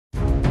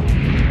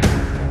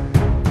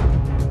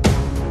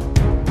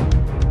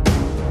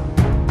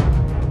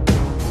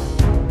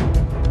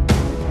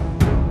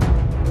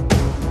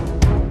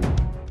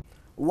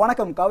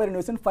வணக்கம் Kaveri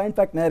news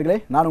FindFacts நேயர்களே,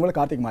 நான் உங்களுக்கு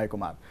கார்த்திக்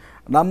மாயகுமார்.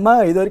 நம்ம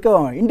இது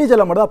வரைக்கும்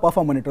இண்டிவிஜுவலாக மட்டும் தான்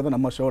பர்ஃபார்ம் பண்ணிட்டு இருந்தோம்.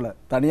 நம்ம ஷோவில்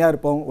தனியாக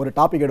இருப்போம், ஒரு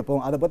டாபிக்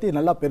எடுப்போம், அதை பற்றி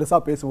நல்லா பெருசாக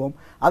பேசுவோம்,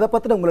 அதை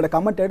பற்றி உங்களோட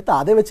கமெண்ட் எடுத்து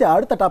அதை வச்சு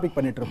அடுத்த டாபிக்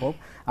பண்ணிட்டு இருப்போம்.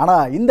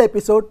 ஆனால் இந்த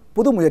எபிசோட்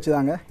புது முயற்சி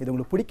தாங்க. இது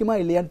உங்களுக்கு பிடிக்குமா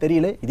இல்லையான்னு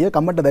தெரியல. இதே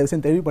கமெண்ட்டை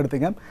தயவுசெய்து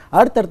தெளிவுபடுத்துங்க.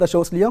 அடுத்தடுத்த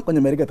ஷோஸ்லையும்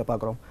கொஞ்சம் மெருகத்தை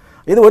பார்க்குறோம்.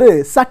 இது ஒரு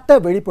சட்ட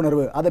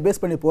விழிப்புணர்வு, அதை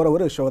பேஸ் பண்ணி போகிற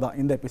ஒரு ஷோ தான்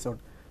இந்த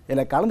எபிசோட்.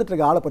 இதில் கலந்துட்டு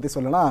இருக்க ஆளை பற்றி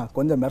சொல்லலாம்,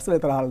 கொஞ்சம் மெர்சல்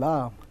ஏற்றுற ஆள்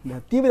தான். இந்த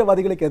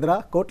தீவிரவாதிகளுக்கு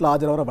எதிராக கோர்ட்டில்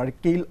ஆஜராகிற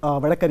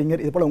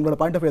வழக்கறிஞர், இது போல் உங்களோட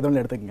பாயிண்ட் ஆஃப் எதுவும்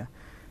எடுத்துக்கங்க.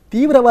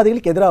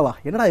 தீவிரவாதிகளுக்கு எதிராவா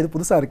என்னடா இது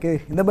புதுசாக இருக்குது,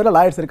 இந்த மாதிரிலாம்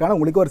லாயர்ஸ் இருக்கான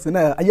உங்களுக்கு ஒரு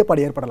சின்ன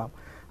ஐயப்பாடு ஏற்படலாம்.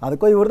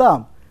 அதுக்கும் இவர்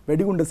தான்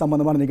வெடிகுண்டு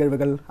சம்பந்தமான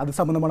நிகழ்வுகள், அது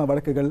சம்பந்தமான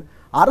வழக்குகள்,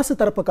 அரசு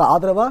தரப்புக்கு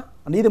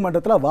ஆதரவாக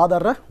நீதிமன்றத்தில்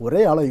வாதாடுற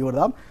ஒரே ஆளோ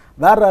இவர் தான்.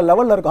 வேறு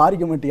லெவலில் இருக்க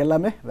ஆர்கியூமெண்ட்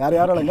எல்லாமே வேறு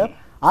யாரும் இல்லைங்க,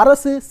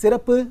 அரசு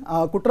சிறப்பு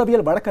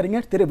குற்றவியல்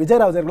வழக்கறிஞர் திரு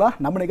விஜய் அவர்களா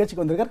நம்ம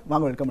நிகழ்ச்சிக்கு வந்திருக்கார்.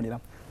 வாங்க வெல்கம்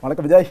பண்ணிடலாம்.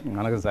 வணக்கம் விஜய்.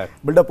 வணக்கம் சார்.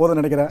 பில்டப்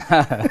போதும்னு நினைக்கிறேன்.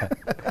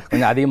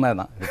 கொஞ்சம் அதிகமாக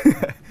தான்.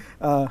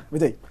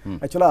 விஜய்,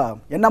 ஆக்சுவலாக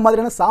என்ன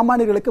மாதிரியான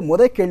சாமானியர்களுக்கு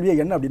முதல் கேள்வியே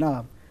என்ன அப்படின்னா,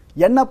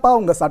 என்னப்பா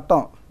உங்கள்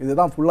சட்டம்,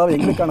 இதுதான் ஃபுல்லாகவே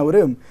எங்களுக்கான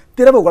ஒரு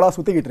திறவுகோலாக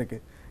சுற்றிக்கிட்டு இருக்கு.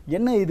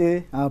 என்ன இது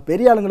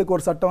பெரிய ஆளுங்களுக்கு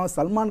ஒரு சட்டம்,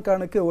 சல்மான்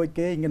கானுக்கு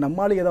ஓகே, இங்கே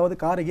நம்மளால ஏதாவது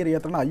காரை கீரை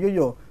ஏற்றனா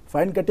ஐயோ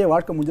ஃபைன் கட்டே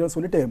வாழ்க்கை முடிஞ்சதுன்னு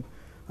சொல்லிட்டு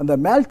அந்த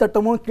மேல்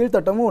தட்டமும்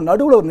கீழ்த்தட்டமும்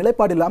நடுவில் ஒரு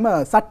நிலைப்பாடு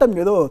இல்லாமல் சட்டம்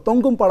ஏதோ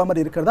தொங்கும் பழம்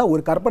மாதிரி இருக்கிறதா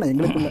ஒரு கற்பனை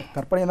எங்களுக்குள்ள.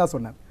 கற்பனையை தான்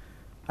சொன்னேன்.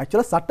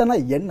 ஆக்சுவலாக சட்டம்னா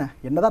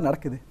என்னதான்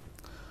நடக்குது?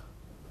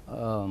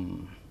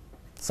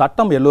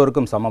 சட்டம்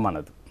எல்லோருக்கும்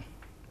சமமானது.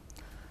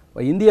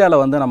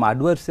 இந்தியாவில் வந்து நம்ம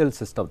அட்வர்சியல்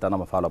சிஸ்டத்தை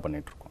நம்ம ஃபாலோ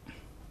பண்ணிகிட்ருக்கோம்.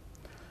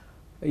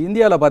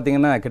 இந்தியாவில்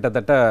பார்த்திங்கன்னா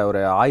கிட்டத்தட்ட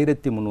ஒரு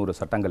 1300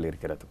 சட்டங்கள்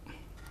இருக்கிறது.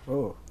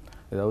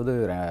 அதாவது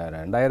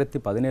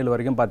 2017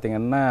 வரைக்கும்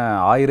பார்த்திங்கன்னா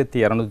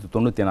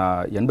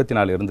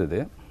 1284 இருந்தது.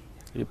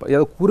 இப்போ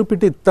ஏதோ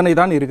குறிப்பிட்டு இத்தனை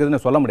தான்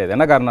இருக்குதுன்னு சொல்ல முடியாது.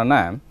 என்ன காரணம்னா,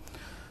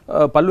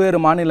 பல்வேறு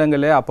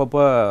மாநிலங்களே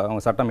அப்பப்போ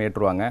அவங்க சட்டம்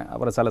ஏற்றுவாங்க,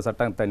 அப்புறம் சில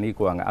சட்டத்தை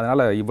நீக்குவாங்க.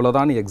 அதனால்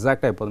இவ்வளோதான்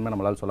எக்ஸாக்டாக எப்போதுமே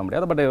நம்மளால் சொல்ல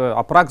முடியாது. பட்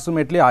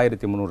அப்ராக்சிமேட்லி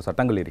 1300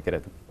 சட்டங்கள்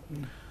இருக்கிறது.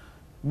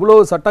 இவ்வளோ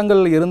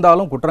சட்டங்கள்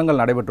இருந்தாலும்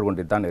குற்றங்கள் நடைபெற்று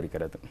கொண்டு தான்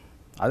இருக்கிறது.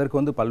 அதற்கு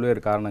வந்து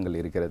பல்வேறு காரணங்கள்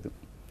இருக்கிறது.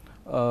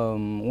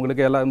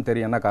 உங்களுக்கு எல்லாரும்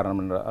தெரியும் என்ன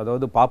காரணம் என்ற,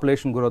 அதாவது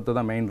பாப்புலேஷன் குரோத்து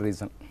தான் மெயின்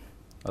ரீசன்.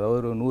 அதாவது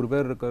ஒரு 100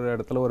 பேர் இருக்கிற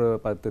இடத்துல ஒரு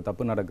 10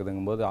 தப்பு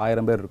நடக்குதுங்கும் போது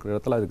 1000 பேர் இருக்கிற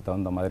இடத்துல அதுக்கு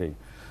தகுந்த மாதிரி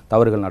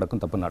தவறுகள்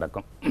நடக்கும், தப்பு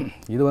நடக்கும்.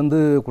 இது வந்து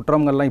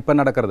குற்றங்கள்லாம் இப்போ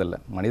நடக்கிறதில்ல,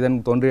 மனிதன்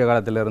தோன்றிய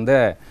காலத்திலிருந்தே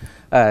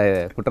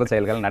குற்ற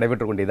செயல்கள்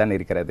நடைபெற்று கொண்டே தான்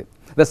இருக்கிறது.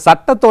 இந்த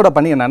சட்டத்தோட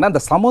பணி என்னென்னா,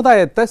 இந்த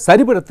சமுதாயத்தை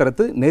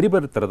சரிபடுத்துறது,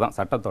 நெறிப்படுத்துறது தான்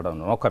சட்டத்தோட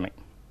நோக்கமே.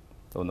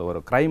 இந்த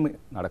ஒரு க்ரைம்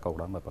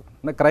நடக்கக்கூடாது பார்க்கணும்.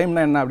 இந்த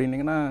க்ரைம்னா என்ன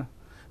அப்படின்னீங்கன்னா,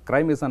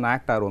 crime is an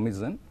act or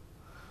omission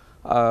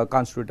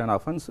constitute an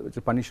offence which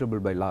is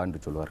punishable by லா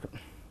என்று சொல்வார்கள்.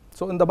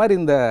 ஸோ இந்த மாதிரி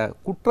இந்த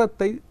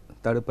குற்றத்தை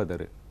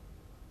தடுப்பது,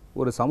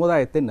 ஒரு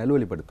சமுதாயத்தை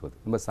நல்வழிப்படுத்துவது.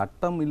 நம்ம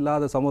சட்டம்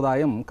இல்லாத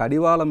சமுதாயம்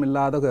கடிவாளம்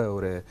இல்லாத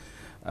ஒரு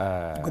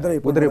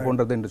குதிரை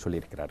போன்றது என்று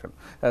சொல்லியிருக்கிறார்கள்.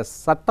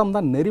 சட்டம்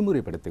தான்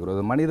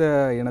நெறிமுறைப்படுத்துகிறது மனித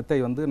இனத்தை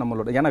வந்து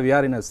நம்மளோட. ஏன்னா we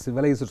are in a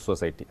civilized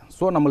society,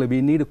 so நம்மளுக்கு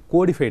we need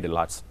codified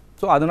laws.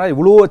 So அதனால்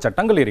இவ்வளோ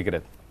சட்டங்கள்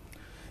இருக்கிறது.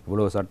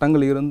 இவ்வளோ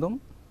சட்டங்கள் இருந்தும்,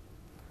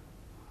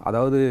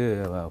 அதாவது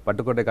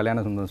பட்டுக்கோட்டை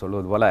கல்யாண சுந்தரம்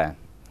சொல்வது போல்,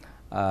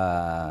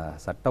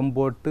 சட்டம்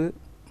போட்டு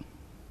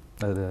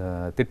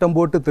திட்டம்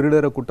போட்டு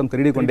திருடுற கூட்டம்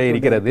திருடி கொண்டே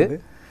இருக்கிறது,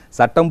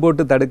 சட்டம்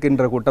போட்டு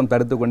தடுக்கின்ற கூட்டம்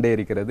தடுத்து கொண்டே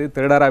இருக்கிறது.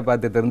 திருடராய்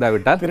பார்த்து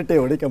திருந்தாவிட்டால் திருட்டை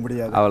ஒழிக்க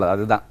முடியாது. அவ்வளோ,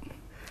 அதுதான்.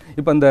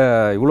 இப்போ இந்த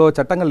இவ்வளோ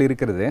சட்டங்கள்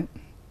இருக்கிறது.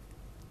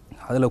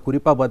 அதில்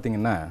குறிப்பாக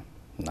பார்த்தீங்கன்னா,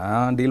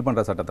 நான் டீல்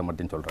பண்ணுற சட்டத்தை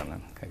மட்டும் சொல்கிறேன்.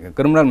 நான்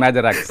கிரிமினல்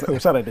மேஜர் ஆக்ட்ஸ்,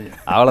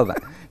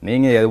 அவ்வளோதான்.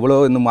 நீங்கள் எவ்வளோ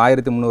இந்த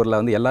 1300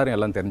 வந்து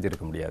எல்லாம்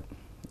தெரிஞ்சிருக்க முடியாது.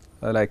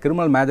 அதில்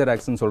criminal major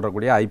ஆக்ட்ஸ்ன்னு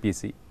சொல்கிறக்கூடிய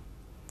IBC,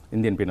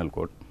 Indian penal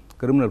code,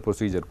 criminal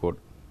procedure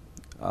code,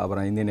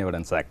 அப்புறம் இந்தியன்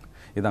எவிடன்ஸ் ஆக்ட்,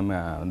 இதான்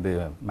வந்து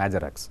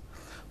மேஜர் ஆக்ட்ஸ்.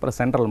 அப்புறம்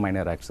சென்ட்ரல்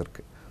மைனர் ஆக்ட்ஸ்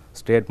இருக்குது,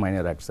 ஸ்டேட்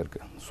மைனர் ஆக்ட்ஸ்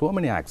இருக்குது, ஸோ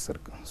மெனி ஆக்ட்ஸ்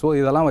இருக்குது. ஸோ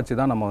இதெல்லாம் வச்சு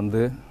தான் நம்ம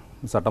வந்து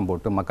சட்டம்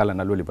போட்டு மக்களை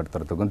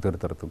நல்வழிப்படுத்துறதுக்கும்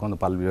திருத்துறதுக்கும் அந்த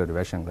பல்வேறு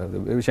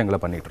விஷயங்களை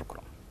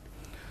பண்ணிகிட்ருக்குறோம்.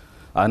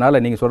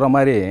 அதனால் நீங்கள் சொல்கிற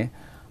மாதிரி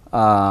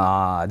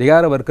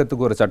அதிகார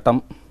வர்க்கத்துக்கு ஒரு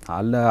சட்டம்,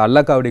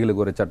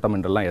 அல்லக்காவடிகளுக்கு ஒரு சட்டம்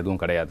என்றெல்லாம்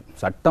எதுவும் கிடையாது.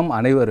 சட்டம்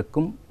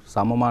அனைவருக்கும்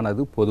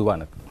சமமானது,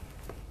 பொதுவானது.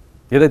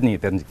 இதை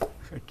நீங்கள் தெரிஞ்சுக்க.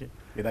 ஓகே,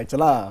 இது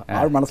ஆக்சுவலாக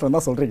ஆள் மனசில்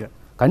தான் சொல்கிறீங்க.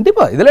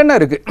 கண்டிப்பாக இதில் என்ன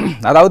இருக்குது,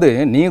 அதாவது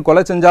நீங்கள்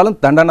கொலை செஞ்சாலும்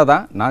தண்டனை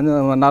தான், நான்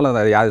வேணாலும்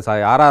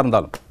யாராக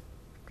இருந்தாலும்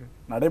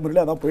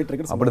நடைமுறையில் அதான்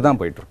போயிட்டுருக்கு. அப்படி தான்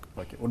போயிட்டுருக்கு.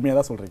 ஓகே, உண்மையாக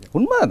தான் சொல்கிறீங்க.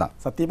 உண்மை தான்,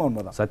 சத்தியமாக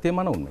உண்மை தான்,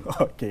 சத்தியமான உண்மை.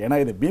 ஓகே, ஏன்னா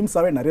இது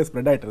பீம்ஸாகவே நிறைய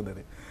ஸ்ப்ரெட் ஆகிட்டு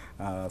இருந்தது.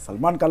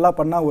 சல்மான் கல்லா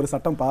பண்ணால் ஒரு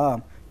சட்டம்ப்பா,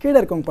 கீழே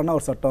இருக்கவங்க பண்ணால்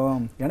ஒரு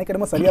சட்டம், எனக்கு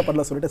என்னமோ சரியாக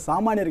பண்ணல சொல்லிட்டு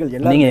சாமானியர்கள்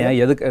எல்லாம். நீங்கள்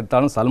எதுக்கு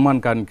எடுத்தாலும்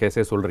சல்மான் கான்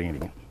கேஸே சொல்கிறீங்க.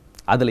 நீங்கள்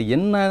அதில்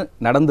என்ன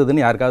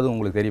நடந்ததுன்னு யாருக்காவது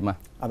உங்களுக்கு தெரியுமா?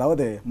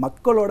 அதாவது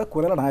மக்களோட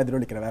குரலை நான்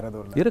எதிரொலிக்கிறேன், வேறு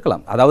எதுவும்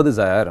இருக்கலாம். அதாவது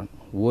சார்,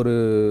 ஒரு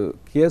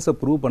கேஸை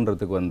ப்ரூவ்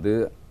பண்ணுறதுக்கு வந்து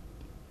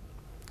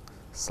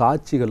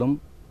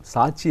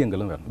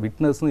சாட்சியங்களும் வேணும்,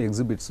 விட்னஸும்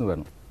எக்ஸிபிட்ஸும்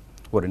வேணும்.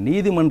 ஒரு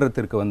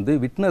நீதிமன்றத்திற்கு வந்து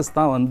விட்னஸ்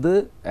தான் வந்து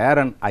ஏர்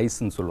அண்ட்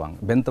ஐஸ்ன்னு சொல்லுவாங்க,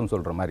 பெந்தம்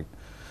சொல்கிற மாதிரி.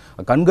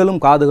 கண்களும்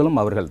காதுகளும்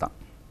அவர்கள் தான்.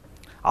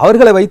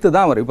 அவர்களை வைத்து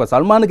தான் அவர். இப்போ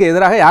சல்மானுக்கு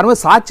எதிராக யாருமே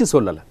சாட்சி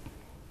சொல்லலை.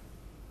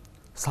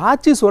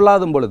 சாட்சி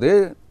சொல்லாத பொழுது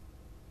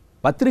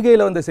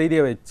பத்திரிகையில் வந்த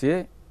செய்தியை வச்சு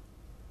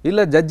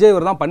இல்லை ஜட்ஜே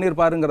இவர் தான்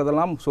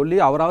பண்ணியிருப்பாருங்கிறதெல்லாம் சொல்லி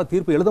அவரால்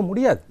தீர்ப்பு எழுத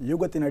முடியாது.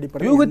 யூகத்தின்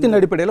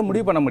அடிப்படையில்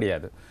முடிவு பண்ண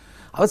முடியாது.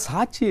 அவர்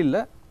சாட்சி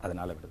இல்லை,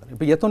 அதனால் விடுதலை.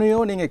 இப்போ எத்தனையோ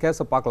நீங்கள்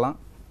கேஸை பார்க்கலாம்,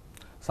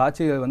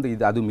 சாட்சிகள் வந்து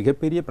இது அது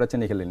மிகப்பெரிய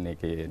பிரச்சனைகள்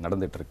இன்றைக்கி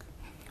நடந்துகிட்ருக்கு.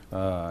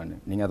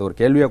 நீங்கள் அது ஒரு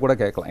கேள்வியாக கூட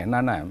கேட்கலாம்.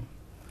 என்னென்னா,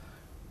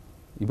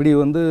 இப்படி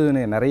வந்து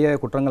நிறைய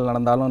குற்றங்கள்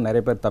நடந்தாலும்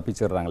நிறைய பேர்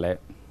தப்பிச்சிடுறாங்களே,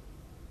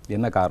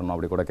 என்ன காரணம்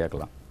அப்படி கூட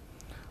கேட்கலாம்.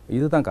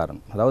 இதுதான்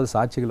காரணம். அதாவது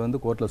சாட்சிகள் வந்து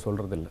கோர்ட்டில்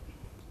சொல்கிறது இல்லை.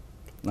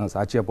 நாங்கள்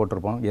சாட்சியாக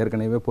போட்டிருப்போம்,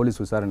 ஏற்கனவே போலீஸ்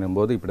விசாரணையும்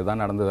போது இப்படி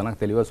தான் நடந்ததுன்னா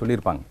தெளிவாக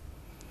சொல்லியிருப்பாங்க.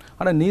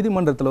 ஆனால்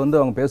நீதிமன்றத்தில் வந்து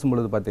அவங்க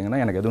பேசும்பொழுது பார்த்தீங்கன்னா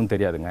எனக்கு எதுவும்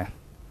தெரியாதுங்க,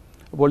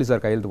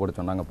 போலீஸார் கையெழுத்து போட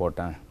சொன்னாங்க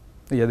போட்டேன்,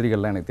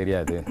 எதிரிகள்லாம் எனக்கு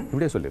தெரியாது,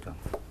 இப்படியே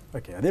சொல்லிடுறாங்க.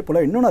 ஓகே, அதே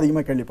போல் இன்னொன்று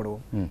அதிகமாக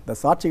கேள்விப்படுவோம். இந்த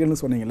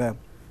சாட்சிகள்னு சொன்னீங்களே,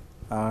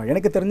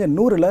 எனக்கு தெரிஞ்ச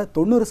 100ல்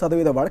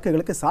 90%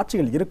 வழக்குகளுக்கு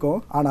சாட்சிகள்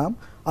இருக்கும், ஆனால்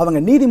அவங்க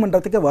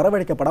நீதிமன்றத்துக்கு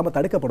வரவழைக்கப்படாமல்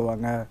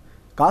தடுக்கப்படுவாங்க,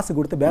 காசு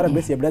கொடுத்து பேரம்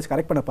பேசி எப்படியாச்சும்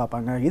கரெக்ட் பண்ண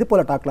பார்ப்பாங்க. இது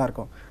போல் டாக்லாம்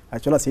இருக்கும்.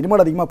 ஆக்சுவலாக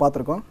சினிமாவில் அதிகமாக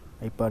பார்த்துருக்கோம்.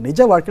 இப்போ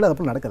நிஜ வாழ்க்கையில் அது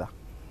போல் நடக்குதா?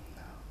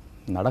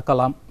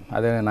 நடக்கலாம்,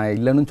 அது நான்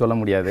இல்லைன்னு சொல்ல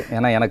முடியாது.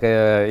 ஏன்னா எனக்கு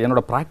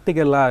என்னோடய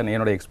ப்ராக்டிக்கலாக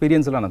என்னோடய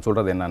எக்ஸ்பீரியன்ஸில் நான்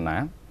சொல்கிறது என்னென்னா,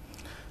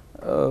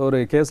 ஒரு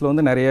கேஸில்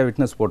வந்து நிறைய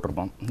விட்னஸ்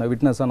போட்டிருப்போம். இந்த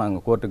விட்னஸை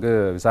நாங்கள் கோர்ட்டுக்கு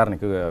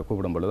விசாரணைக்கு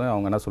கூப்பிடும் பொழுது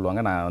அவங்க என்ன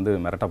சொல்லுவாங்க, நான் வந்து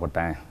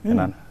மிரட்டப்பட்டேன்,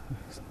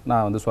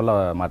 நான் வந்து சொல்ல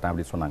மாட்டேன்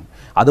அப்படி சொன்னாங்க.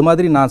 அது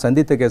மாதிரி நான்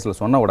சந்தித்த கேஸில்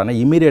சொன்ன உடனே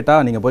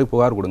இமீடியட்டாக நீங்கள் போய்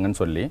புகார்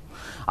கொடுங்கன்னு சொல்லி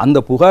அந்த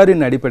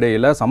புகாரின்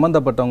அடிப்படையில்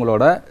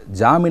சம்மந்தப்பட்டவங்களோட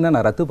ஜாமீனை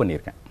நான் ரத்து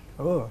பண்ணியிருக்கேன்.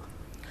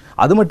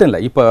 அது மட்டும் இல்லை,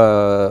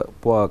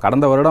 இப்போ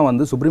கடந்த வருடம்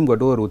வந்து சுப்ரீம்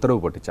கோர்ட்டு ஒரு உத்தரவு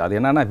போட்டுச்சு. அது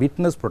என்னென்னா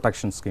விட்னஸ்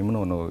ப்ரொடெக்ஷன் ஸ்கீம்னு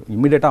ஒன்று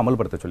இமீடியட்டாக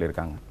அமல்படுத்த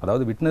சொல்லியிருக்காங்க.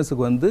 அதாவது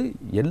விட்னஸுக்கு வந்து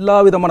எல்லா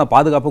விதமான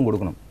பாதுகாப்பும்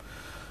கொடுக்கணும்,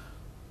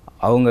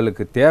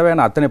 அவங்களுக்கு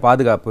தேவையான அத்தனை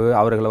பாதுகாப்பு,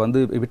 அவர்களை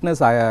வந்து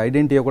விட்னஸ்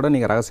ஐடென்டிட்டியை கூட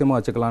நீங்கள் ரகசியமாக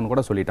வச்சுக்கலான்னு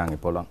கூட சொல்லிட்டாங்க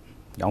இப்போலாம்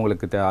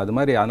அவங்களுக்கு அது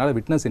மாதிரி. அதனால்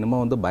விட்னஸ்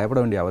இன்னமும் வந்து பயப்பட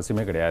வேண்டிய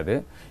அவசியமே கிடையாது.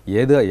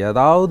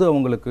 ஏதாவது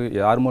அவங்களுக்கு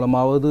யார்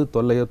மூலமாவது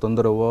தொல்லையோ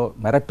தொந்தரவோ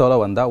மிரட்டோலோ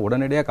வந்தால்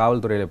உடனடியாக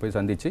காவல்துறையில் போய்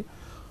சந்தித்து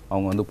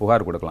அவங்க வந்து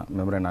புகார் கொடுக்கலாம்,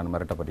 மெமரி நான்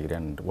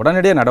மிரட்டப்படுகிறேன்,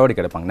 உடனடியாக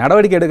நடவடிக்கை எடுப்பாங்க.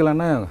 நடவடிக்கை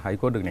எடுக்கலான்னா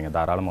ஹைகோர்ட்டுக்கு நீங்கள்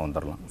தாராளமாக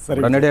வந்துடலாம்,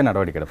 உடனடியாக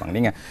நடவடிக்கை எடுப்பாங்க.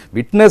 நீங்கள்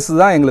விட்னஸ்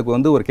தான் எங்களுக்கு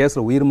வந்து ஒரு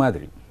கேஸில் உயிர்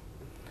மாதிரி,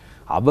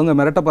 அவங்க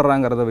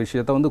மிரட்டப்படுறாங்கிறத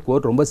விஷயத்தை வந்து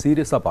கோர்ட் ரொம்ப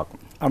சீரியஸாக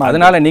பார்க்கும்.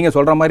 அதனால நீங்கள்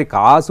சொல்கிற மாதிரி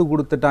காசு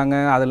கொடுத்துட்டாங்க,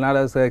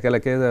 அதனால சில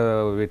கேஸ்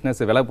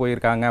விட்னஸ் விலை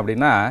போயிருக்காங்க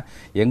அப்படின்னா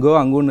எங்கோ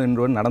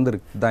அங்கொன்று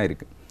நடந்துருக்கு தான்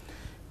இருக்குது.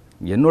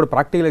 என்னோட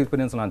ப்ராக்டிக்கல்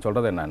எக்ஸ்பீரியன்ஸ் நான்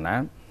சொல்கிறது என்னென்னா,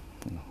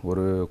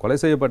 ஒரு கொலை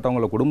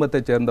செய்யப்பட்டவங்கள குடும்பத்தை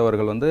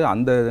சேர்ந்தவர்கள் வந்து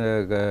அந்த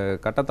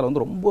கட்டத்தில்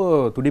வந்து ரொம்ப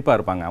துடிப்பாக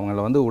இருப்பாங்க.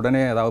 அவங்கள வந்து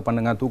உடனே ஏதாவது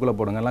பண்ணுங்க, தூக்கில்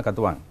போடுங்கலாம்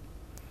கற்றுவாங்க.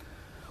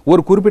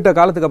 ஒரு குறிப்பிட்ட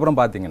காலத்துக்கு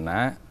அப்புறம் பார்த்தீங்கன்னா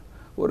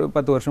ஒரு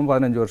 10 வருஷம்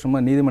 15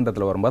 வருஷமாக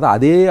நீதிமன்றத்தில் வரும்போது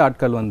அதே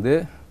ஆட்கள் வந்து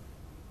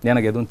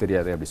எனக்கு எதுவும்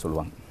தெரியாது அப்படி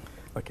சொல்லுவாங்க.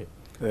 ஓகே,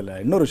 இதில்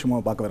இன்னொரு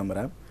விஷயமாக பார்க்க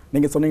விரும்புகிறேன்.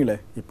 நீங்கள் சொன்னீங்களே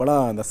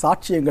இப்போலாம் அந்த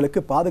சாட்சியங்களுக்கு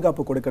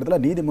பாதுகாப்பு கொடுக்கறதுல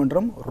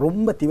நீதிமன்றம்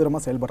ரொம்ப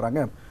தீவிரமாக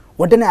செயல்படுறாங்க,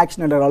 உடனே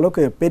ஆக்ஷன் எடுக்கிற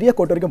அளவுக்கு பெரிய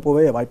கோர்ட் வரைக்கும்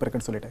போவே வாய்ப்பு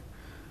இருக்குன்னு சொல்லிட்டேன்.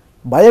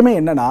 பயமே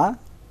என்னென்னா,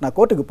 நான்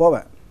கோர்ட்டுக்கு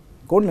போவேன்,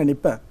 கோர்ட்டில்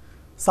நிற்பேன்,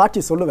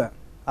 சாட்சி சொல்லுவேன்,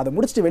 அதை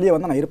முடிச்சுட்டு வெளியே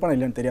வந்தால் நான் இருப்பேனா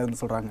இல்லைன்னு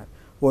தெரியாதுன்னு சொல்கிறாங்க.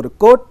 ஒரு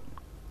கோர்ட்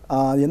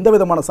எந்த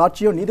விதமான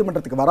சாட்சியும்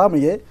நீதிமன்றத்துக்கு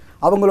வராமையே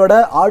அவங்களோட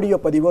ஆடியோ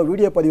பதிவோ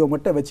வீடியோ பதிவோ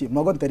மட்டும் வச்சு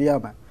முகம்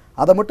தெரியாமல்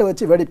அதை மட்டும்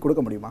வச்சு வேடிட்டு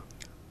கொடுக்க முடியுமா?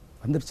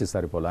 வந்துருச்சு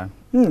சார் இப்போல.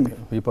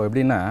 இப்போ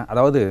எப்படின்னா,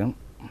 அதாவது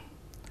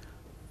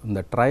இந்த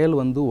ட்ரையல்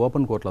வந்து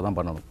ஓப்பன் கோர்ட்டில் தான்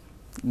பண்ணணும்.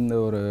 இந்த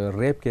ஒரு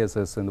ரேப்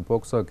கேசஸ், இந்த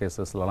போக்சோ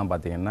கேசஸ்லாம்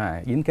பார்த்தீங்கன்னா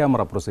இன்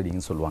கேமரா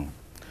ப்ரொசீடிங்னு சொல்லுவாங்க.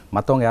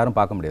 மற்றவங்க யாரும்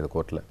பார்க்க முடியாது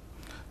கோர்ட்டில்.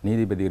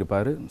 நீதிபதி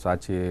இருப்பார்,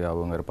 சாட்சி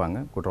அவங்க இருப்பாங்க,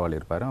 குற்றவாளி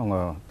இருப்பார், அவங்க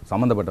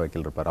சம்மந்தப்பட்ட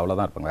வக்கீல் இருப்பார்,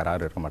 அவ்வளோதான் இருப்பாங்க, வேறு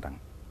யாரும் இருக்க மாட்டாங்க.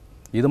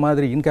 இது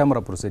மாதிரி இன்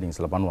கேமரா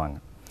ப்ரொசீடிங்ஸில் பண்ணுவாங்க.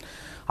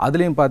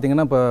 அதுலேயும்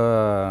பார்த்தீங்கன்னா இப்போ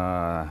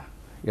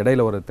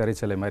இடையில ஒரு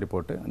திரைச்சலை மாதிரி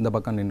போட்டு இந்த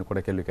பக்கம் நின்று கூட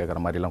கேள்வி கேட்குற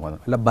மாதிரிலாம்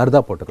வந்து இல்லை பர்தா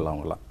போட்டுக்கலாம்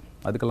அவங்களாம்,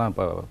 அதுக்கெல்லாம்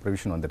இப்போ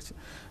ப்ரொவிஷன் வந்துருச்சு.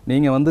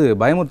 நீங்கள் வந்து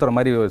பயமுறுத்துற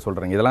மாதிரி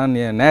சொல்கிறீங்க, இதெல்லாம்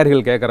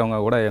நேர்கள் கேட்குறவங்க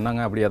கூட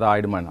என்னங்க அப்படி எதாவது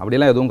ஆயிடுமான்னு,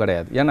 அப்படிலாம் எதுவும்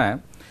கிடையாது. ஏன்னா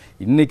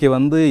இன்றைக்கி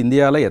வந்து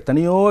இந்தியாவில்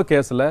எத்தனையோ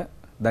கேஸில்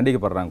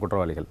தண்டிக்கப்படுறாங்க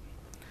குற்றவாளிகள்.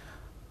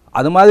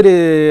 அது மாதிரி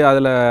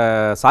அதில்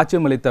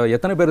சாட்சியம் அளித்த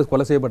எத்தனை பேர்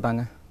கொலை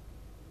செய்யப்பட்டாங்க?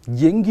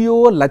 எங்கேயோ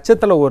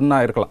லட்சத்தில் ஒன்றா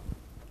இருக்கலாம்.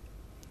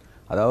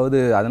 அதாவது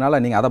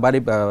அதனால் நீங்கள்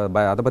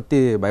அதை பற்றி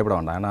பயப்பட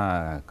வேண்டாம். ஏன்னா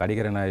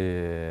கடிக்கிற நாய்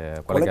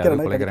கொலைக்காது,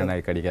 கொலைக்கிற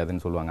நாய்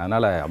கடிக்காதுன்னு சொல்லுவாங்க.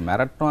 அதனால்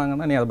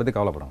மிரட்டுவாங்கன்னா நீ அதை பற்றி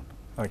கவலைப்பட வேண்டாம்.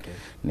 ஓகே,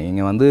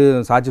 நீங்கள் வந்து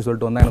சாட்சி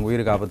சொல்லிட்டு வந்தால் எனக்கு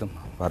உயிருக்கு ஆபத்து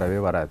வரவே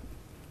வராது.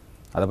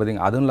 அதை பற்றி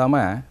அதுவும்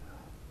இல்லாமல்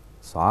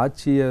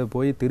சாட்சியை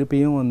போய்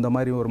திருப்பியும் இந்த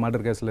மாதிரி ஒரு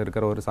மர்டர் கேஸில்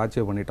இருக்கிற ஒரு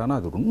சாட்சியை பண்ணிட்டான்னா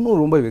அது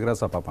இன்னும் ரொம்ப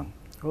விக்ராஸாக பார்ப்பாங்க.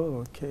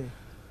 ஓகே,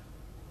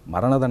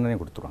 மரண தண்டனை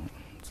கொடுத்துருவாங்க.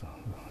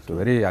 So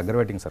very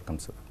aggravating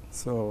சர்க்கம்ஸ்.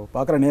 ஸோ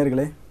பார்க்குற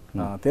நேயர்களே,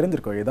 நான்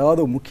தெரிஞ்சிருக்கோம்,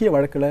 ஏதாவது முக்கிய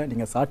வழக்கில்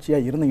நீங்கள்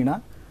சாட்சியாக இருந்தீங்கன்னா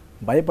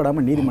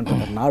பயப்படாமல்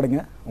நீதிமன்றத்தை நாடுங்க,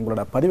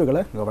 உங்களோட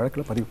பதிவுகளை உங்கள்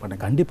வழக்கில் பதிவு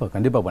பண்ணுங்க.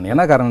 கண்டிப்பாக பண்ணு.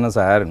 என்ன காரணம்னா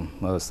sir,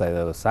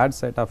 chat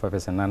side of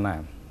affairs என்னென்னா,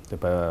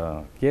 இப்போ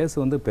கேஸ்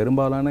வந்து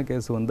பெரும்பாலான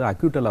கேஸ் வந்து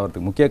அக்யூட்டல்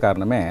ஆகிறதுக்கு முக்கிய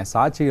காரணமே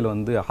சாட்சிகள்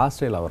வந்து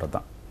ஹாஸ்டைல் ஆகிறது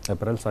தான்,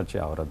 பிறல் சாட்சி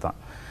ஆகிறது தான்.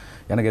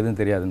 எனக்கு எதுவும்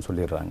தெரியாதுன்னு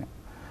சொல்லிடுறாங்க.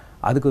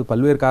 அதுக்கு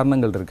பல்வேறு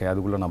காரணங்கள் இருக்குது,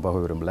 அதுக்குள்ளே நான் போக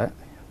விரும்பலை.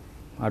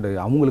 அது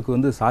அவங்களுக்கு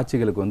வந்து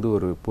சாட்சிகளுக்கு வந்து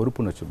ஒரு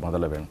பொறுப்புணர்ச்சி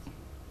முதல்ல வேணும்.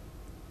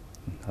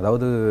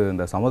 அதாவது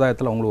இந்த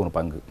சமுதாயத்தில் அவங்களும் ஒரு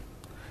பங்கு.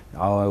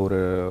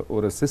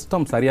 ஒரு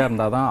சிஸ்டம் சரியாக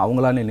இருந்தால் தான்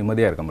அவங்களால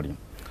நிம்மதியாக இருக்க முடியும்.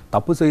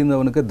 தப்பு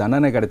செய்தவனுக்கு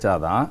தண்டனை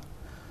கிடைச்சாதான்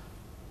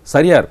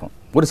சரியாக இருக்கும்,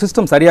 ஒரு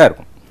சிஸ்டம் சரியாக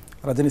இருக்கும்.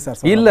 ரஜினி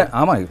சார் இல்லை,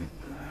 ஆமாம்,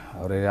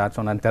 அவர் யார்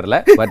சொன்னான்னு தெரில,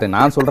 பட்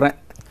நான் சொல்கிறேன்,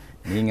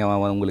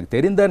 நீங்கள் உங்களுக்கு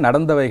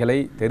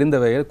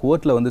தெரிந்தவைகளை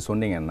கோர்ட்டில் வந்து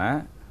சொன்னீங்கன்னா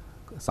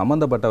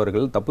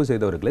சம்மந்தப்பட்டவர்கள் தப்பு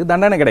செய்தவர்களுக்கு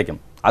தண்டனை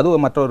கிடைக்கும், அது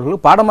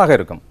மற்றவர்களுக்கு பாடமாக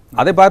இருக்கும்.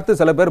 அதை பார்த்து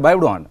சில பேர்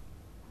பயப்படுவாங்க,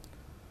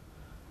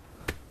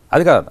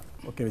 அதுக்காக தான்.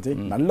 ஓகே விஜய்,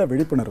 நல்ல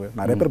விழிப்புணர்வு.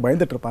 நிறைய பேர்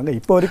பயந்துட்டு இருப்பாங்க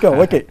இப்போ வரைக்கும்.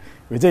 ஓகே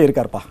விஜய்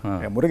இருக்காருப்பா,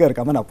 முருகன்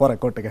இருக்காம நான் போகிறேன்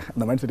கோர்ட்டுக்கு,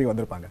 அந்த மைண்ட் செட்டுக்கு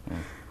வந்திருப்பாங்க.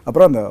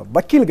 அப்புறம் அந்த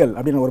வக்கீல்கள்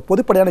அப்படின்னு ஒரு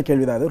பொதுப்படையான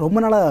கேள்வி தான். அது ரொம்ப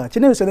நாளாக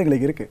சின்ன விஷயம்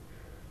எங்களுக்கு இருக்குது.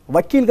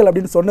 வக்கீல்கள்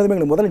அப்படின்னு சொன்னதுமே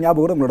எங்களுக்கு முதல்ல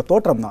ஞாபகம் கூட உங்களோட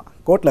தோற்றம் தான்,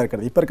 கோர்ட்டில்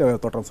இருக்கிறது. இப்போ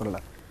இருக்க தோற்றம்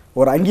சொல்லலை.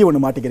 ஒரு அங்கி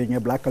ஒன்று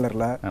மாட்டிக்கிறீங்க பிளாக்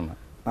கலரில்,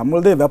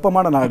 நம்மளது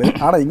வெப்பமான நாடு,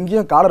 ஆனால்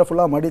இங்கேயும் காலரை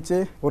ஃபுல்லாக மடித்து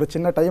ஒரு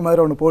சின்ன டை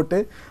மாதிரி ஒன்று போட்டு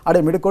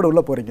அப்படியே மிடுக்கோடு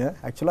உள்ளே போகிறீங்க.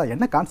 ஆக்சுவலாக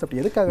என்ன கான்செப்ட்,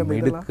 எதுக்காக?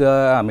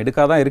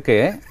 மிடுக்காக தான்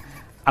இருக்குது,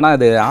 ஆனால்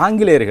அது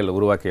ஆங்கிலேயர்கள்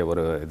உருவாக்கிய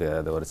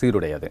அது ஒரு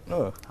சீருடையாது.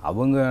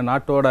 அவங்க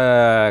நாட்டோட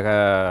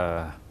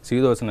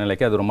சீதோஷ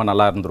நிலைக்கு அது ரொம்ப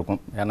நல்லா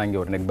இருந்திருக்கும். ஏன்னா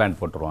இங்கே ஒரு நெக் பேண்ட்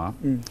போட்டுருவான்,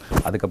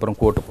 அதுக்கப்புறம்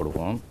கோட்டு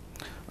போடுவோம்,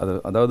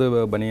 அதாவது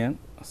பனியன்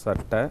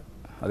சட்டை,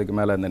 அதுக்கு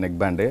மேலே இந்த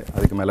நெக் பேண்டு,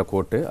 அதுக்கு மேலே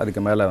கோட்டு,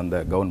 அதுக்கு மேலே அந்த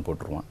கவுன்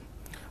போட்டுருவான்,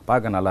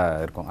 பார்க்க நல்லா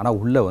இருக்கும். ஆனால்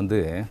உள்ளே வந்து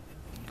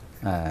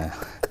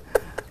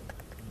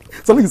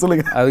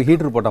சொல்லுங்க அது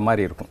ஹீட்டர் போட்ட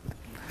மாதிரி இருக்கும்.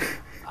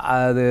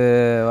 அது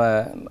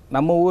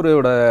நம்ம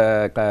ஊரோட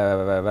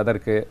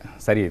வெதருக்கு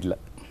சரியில்லை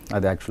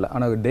அது ஆக்சுவலாக.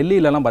 ஆனால்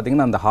டெல்லியிலலாம்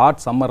பார்த்திங்கன்னா அந்த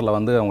ஹாட் சம்மரில்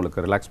வந்து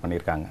அவங்களுக்கு ரிலாக்ஸ்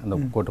பண்ணியிருக்காங்க, அந்த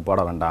கோட்டு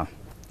போட வேண்டாம்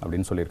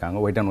அப்படின்னு சொல்லியிருக்காங்க.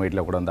 ஒயிட் அண்ட்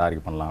ஒயிட்டில் கூட வந்து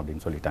ஆர்கியூ பண்ணலாம்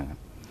அப்படின்னு சொல்லிட்டாங்க.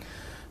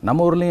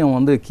 நம்ம ஊர்லேயும்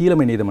வந்து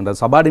கீழமை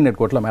நீதிமன்றம் சபார்டினேட்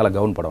கோர்ட்டில் மேலே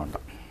கவுன் போட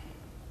வேண்டாம்,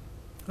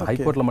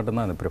 ஹைகோர்ட்டில்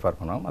மட்டும்தான் அதை ப்ரிஃபர்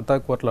பண்ணுவோம், மற்ற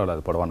கோர்ட்டில்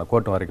அது போட வேண்டாம்,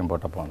 கோர்ட்டு வரைக்கும்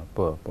போட்டால்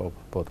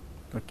போதும்.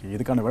 ஓகே,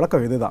 இதுக்கான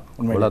விளக்கம் இதுதான்.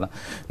 அவ்வளோதான்,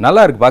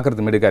 நல்லா இருக்குது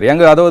பார்க்குறது மிடுக்கார்.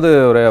 எங்கே அதாவது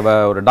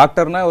ஒரு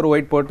டாக்டர்னா ஒரு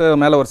ஒயிட் போட்டு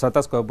மேலே ஒரு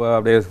சத்தஸ்கோப்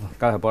அப்படியே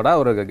போட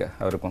ஒரு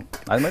இருக்கும்,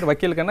 அது மாதிரி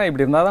வக்கீலுக்குன்னா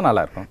இப்படி இருந்தால் தான்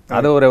நல்லாயிருக்கும்.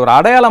 அது ஒரு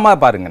அடையாளமாக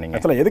பாருங்கள் நீங்கள்.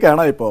 ஆக்சுவலாக எதுக்கு,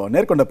 ஆனால் இப்போ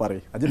நேர்கொண்ட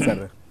பார்வை அஜித்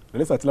சார்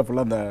ரிலீஸ் ஆச்சுல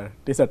ஃபுல்லாக அந்த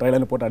டீசர்ட்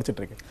ட்ரைலர்னு போட்டு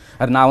அடிச்சிட்டு இருக்கேன்.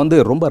 அது நான் வந்து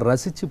ரொம்ப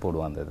ரசித்து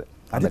போடுவேன்.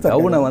 அந்த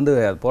கவுனை வந்து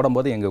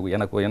போடும்போது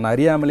எனக்கு என்ன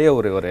அறியாமலேயே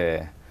ஒரு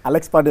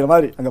அலெக்ஸ் பாண்டியன்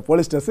மாதிரி அங்கே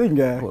போலீஸ் ட்ரெஸ்,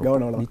 இங்கே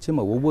கவனம்.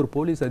 நிச்சயமாக ஒவ்வொரு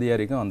போலீஸ்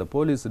அதிகாரிக்கும் அந்த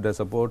போலீஸ்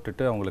ட்ரெஸ்ஸை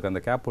போட்டுட்டு அவங்களுக்கு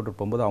அந்த கேப் போட்டு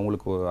போகும்போது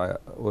அவங்களுக்கு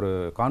ஒரு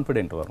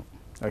கான்ஃபிடென்ட் வரும்.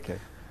 ஓகே,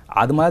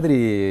 அது மாதிரி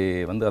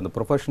வந்து அந்த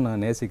ப்ரொஃபஷனை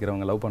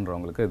நேசிக்கிறவங்க, லவ்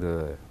பண்ணுறவங்களுக்கு இது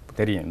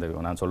தெரியும்,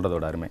 இந்த நான்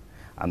சொல்கிறதோட அருமை.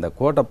 அந்த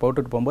கோட்டை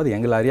போட்டுட்டு போகும்போது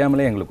எங்களை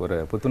அறியாமலே எங்களுக்கு ஒரு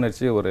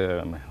புத்துணர்ச்சி,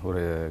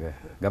 ஒரு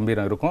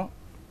கம்பீரம் இருக்கும்,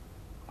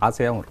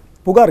 ஆசையாகவும் இருக்கும்.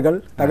 புகார்கள்,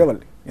 தகவல்,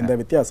 இந்த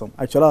வித்தியாசம்.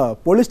 ஆக்சுவலாக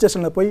போலீஸ்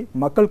ஸ்டேஷனில் போய்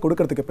மக்கள்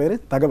கொடுக்கறதுக்கு பேர்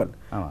தகவல்.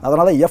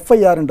 அதனால்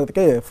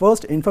FIRன்றதுக்கு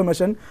ஃபர்ஸ்ட்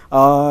இன்ஃபர்மேஷன்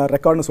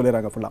ரெக்கார்ட்னு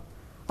சொல்லிடுறாங்க ஃபுல்லாக.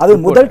 அது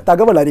முதல்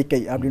தகவல்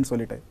அறிக்கை அப்படின்னு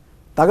சொல்லிட்டு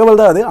தகவல்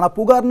தான் அது. ஆனால்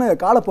புகார்னு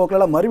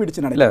காலப்போக்கில்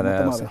மறுவிடுச்சு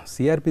நினைக்கிறேன்.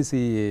 CRPC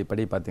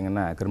படி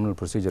பார்த்தீங்கன்னா கிரிமினல்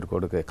ப்ரொசீஜர்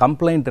கோடுக்கு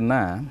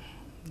கம்ப்ளைண்ட்டுன்னா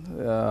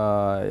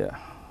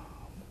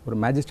ஒரு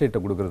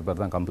மேஜிஸ்ட்ரேட்டை கொடுக்குறது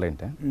பேர் தான்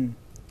கம்ப்ளைண்ட்டு.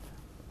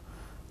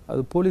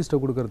 அது போலீஸ்கிட்ட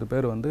கொடுக்கறது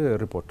பேர் வந்து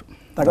ரிப்போர்ட்,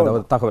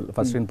 அதாவது தகவல்.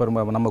 ஃபஸ்ட்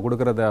நம்ம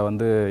கொடுக்குறத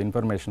வந்து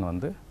இன்ஃபர்மேஷன்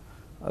வந்து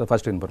அது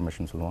ஃபஸ்ட்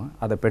இன்ஃபர்மேஷன் சொல்லுவோம்.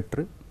 அதை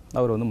பெற்று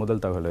அவர் வந்து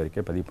முதல் தகவல்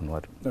அறிக்கை பதிவு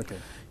பண்ணுவார்.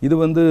 இது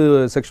வந்து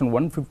செக்ஷன்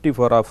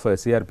 154 ஆஃப்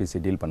CRPC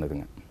டீல்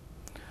பண்ணுதுங்க.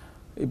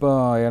 இப்போ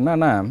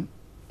என்னென்னா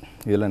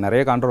இதில்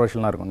நிறைய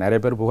கான்ட்ரவர்ஷியலாக இருக்கும். நிறைய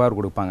பேர் புகார்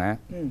கொடுப்பாங்க,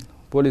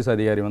 போலீஸ்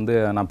அதிகாரி வந்து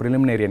நான்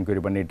ப்ரிலிமினரி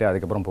என்கொயரி பண்ணிவிட்டு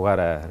அதுக்கப்புறம்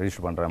புகாரை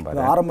ரிஜிஸ்டர் பண்ணுறேன்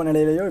பாரு. ஆரம்ப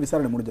நிலையிலேயோ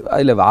விசாரணை முடிஞ்சது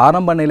இல்லை,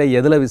 ஆரம்ப நிலை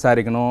எதில்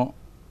விசாரிக்கணும்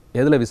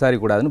எதில்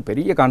விசாரிக்கக்கூடாதுன்னு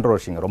பெரிய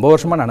கான்ட்ரவர்சிங்க ரொம்ப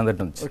வருஷமாக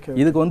நடந்துட்டு இருந்துச்சு.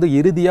 இதுக்கு வந்து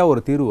இறுதியாக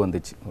ஒரு தீர்வு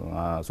வந்துச்சு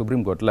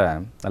சுப்ரீம் கோர்ட்டில்,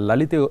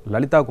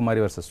 லலிதா குமாரி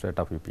வர்சஸ் ஸ்டேட்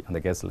ஆஃப் UP அந்த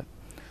கேஸில்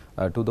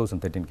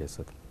 2013 கேஸ்.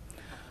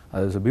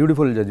 அது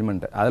பியூட்டிஃபுல்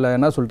ஜட்ஜ்மெண்ட். அதில்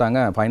என்ன சொல்லிட்டாங்க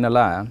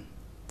ஃபைனலாக,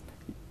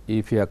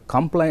 இஃப் யூ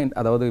கம்ப்ளைண்ட்,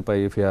 அதாவது இப்போ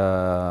if you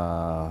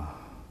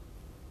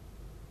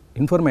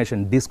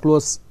information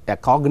disclose a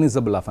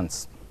cognisable offence,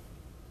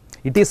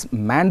 it is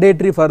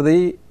mandatory for the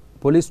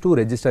police to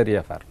register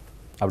FIR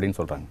அப்படின்னு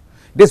சொல்கிறாங்க.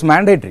 It is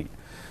mandatory.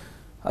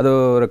 அது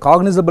ஒரு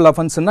காக்னிசபிள்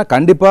அஃபென்ஸ்னால்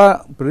கண்டிப்பாக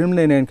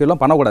ப்ரிலிமினரி என்கொயரிலாம்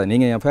பண்ணக்கூடாது,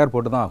 நீங்கள் FIR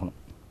போட்டு தான் ஆகணும்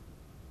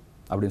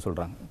அப்படின்னு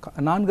சொல்கிறாங்க.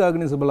 நான்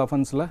காக்னிசபிள்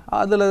அஃபென்ஸில்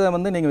அதில்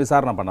வந்து நீங்கள்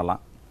விசாரணை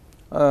பண்ணலாம்,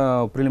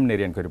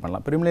 ப்ரிலிமினரி என்கொயரி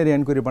பண்ணலாம். ப்ரிலிமினரி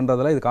என்கொயரி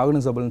பண்ணுறதுல இது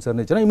காக்னிசபிள்னு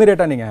இருந்துச்சுன்னா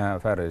இமீடியட்டாக நீங்கள்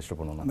FIR ரெஜிஸ்டர்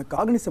பண்ணணும். அந்த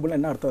காக்னிசபிள்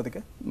என்ன அர்த்தம்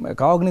அதுக்கு?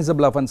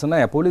 Cognisable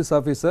அஃபென்ஸ்னால் police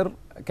officer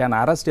can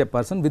arrest a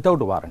person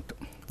without warrant,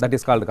 that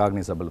is called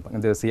cognisable.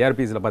 இந்த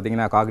CRPCயில்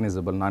பார்த்தீங்கன்னா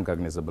காக்னிசபிள், நான்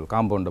காக்னிசபிள்,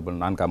 காம்பவுண்டபிள்,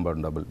 நான்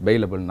காம்பவுண்டபிள்,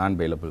 பெயிலபிள், நான்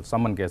bailable,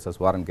 summon cases,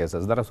 warrant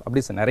cases, தர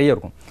அப்படி நிறைய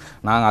இருக்கும்.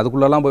 நாங்கள்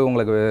அதுக்குள்ளெல்லாம் போய்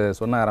உங்களுக்கு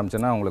சொன்ன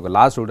ஆரம்பிச்சேன்னா உங்களுக்கு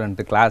லா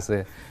ஸ்டூடெண்ட்டு கிளாஸு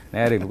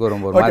நேருக்கு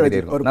ரொம்ப ஒரு மாதிரி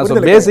இருக்கும்.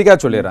 நான் பேசிக்காக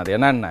சொல்லிடுறேன். அது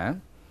என்னென்னா,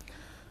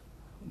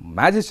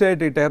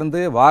 மேஜிஸ்ட்ரேட்டிகிட்ட இருந்து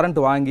வாரண்ட்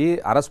வாங்கி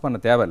அரெஸ்ட் பண்ண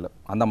தேவையில்லை,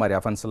 அந்த மாதிரி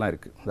அஃபென்ஸ்லாம்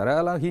இருக்குது.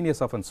 அதெல்லாம்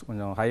ஹீனியஸ் அஃபென்ஸ்,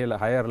 கொஞ்சம்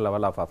ஹையர்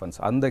லெவல் ஆஃப் அஃபென்ஸ்.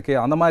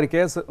 அந்த மாதிரி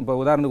கேஸ் இப்போ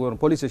உதாரணத்துக்கு ஒரு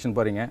போலீஸ் ஸ்டேஷன்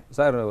போகிறீங்க,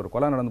 சார் ஒரு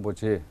கொலை நடந்து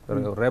போச்சு,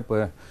 ஒரு ரேப்பு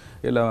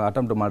இல்லை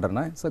attempt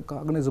மர்டர்னா it's a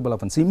cognisable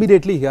offence,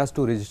 immediately he has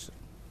to register.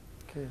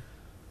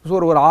 So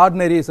ஒரு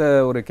ஆர்டினரி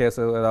ஒரு கேஸ்,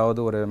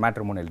 அதாவது ஒரு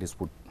மேட்ரிமோனியல்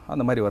டிஸ்பியூட்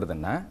அந்த மாதிரி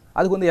வருதுன்னா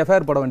அதுக்கு வந்து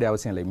FIR போட வேண்டிய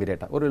அவசியம் இல்லை,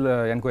 இமீடியட்டாக ஒரு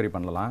என்கொயரி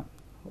பண்ணலாம்,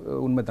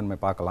 உண்மைத்தன்மை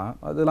பார்க்கலாம்,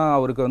 அதெல்லாம்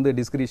அவருக்கு வந்து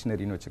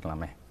டிஸ்கிரிஷனரின்னு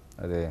வச்சுக்கலாமே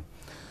அது.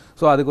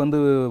 ஸோ அதுக்கு வந்து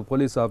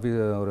போலீஸ் ஆஃபீஸ்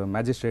ஒரு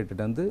மேஜிஸ்ட்ரேட்டு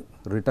வந்து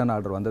ரிட்டர்ன்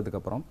ஆர்டர்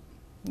வந்ததுக்கப்புறம்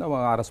நம்ம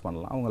அரெஸ்ட்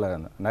பண்ணலாம். அவங்கள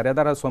நிறைய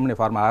தர so many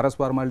arrest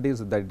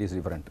formalities that is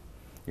different.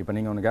 இப்போ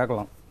நீங்கள் ஒன்று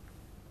கேட்கலாம்,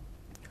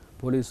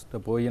 போலீஸ்கிட்ட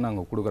போய்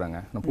நாங்கள் கொடுக்குறோங்க,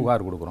 நான்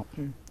புகார் கொடுக்குறோம்,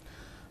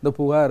 இந்த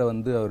புகாரை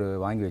வந்து அவர்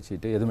வாங்கி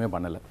வச்சுட்டு எதுவுமே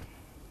பண்ணலை,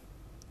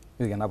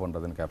 இதுக்கு என்ன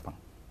பண்ணுறதுன்னு கேட்பாங்க.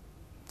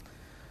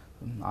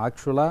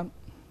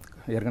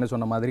 ஆக்சுவலாக ஏற்கனவே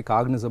சொன்ன மாதிரி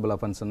cognisable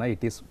அஃபென்ஸ்னால்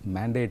it is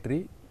mandatory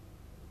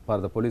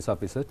for the police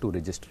officer to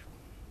register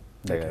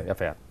the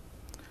FIR.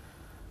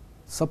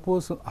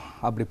 Suppose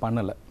அப்படி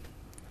பண்ணலை,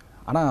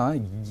 ஆனால்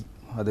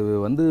அது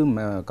வந்து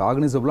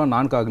காக்னிசபிளோ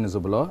நான்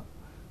காக்னிசபிளோ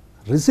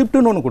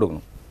ரிசிப்ட்னு ஒன்று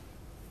கொடுக்கணும்.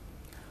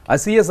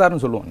 அது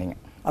சிஎஸ்ஆர்னு சொல்லுவோம். நீங்கள்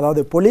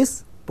அதாவது போலீஸ்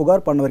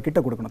புகார் பண்ணவர்கிட்ட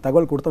கொடுக்கணும்,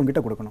 தகவல்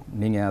கொடுத்தவங்ககிட்ட கொடுக்கணும்.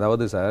 நீங்கள்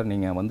அதாவது சார்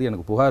நீங்கள் வந்து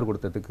எனக்கு புகார்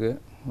கொடுத்ததுக்கு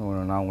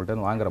நான்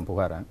உங்கள்கிட்ட வாங்குகிறேன்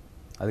புகாரை,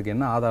 அதுக்கு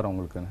என்ன ஆதாரம்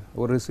உங்களுக்கு,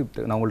 ஒரு ரிசிப்ட்,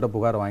 நான் உங்கள்கிட்ட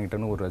புகார்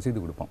வாங்கிட்டேன்னு ஒரு ரசீது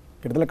கொடுப்போம்.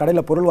 கிட்டத்தட்ட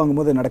கடையில் பொருள்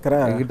வாங்கும்போது நடக்கிற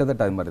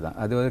கிட்டத்தட்ட அது மாதிரி தான்.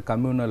 அது வந்து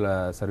கம்யூனல்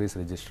சர்வீஸ்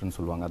ரெஜிஸ்டர்னு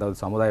சொல்லுவாங்க, அதாவது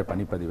சமுதாய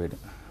பணிப்பதிவேடு.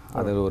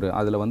 அது ஒரு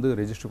அதில் வந்து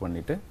ரெஜிஸ்டர்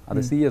பண்ணிவிட்டு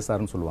அதை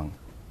சிஎஸ்ஆர்னு சொல்லுவாங்க.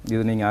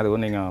 இது நீங்கள் அது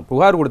நீங்கள்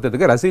புகார்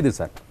கொடுத்ததுக்கு ரசீது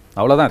சார்,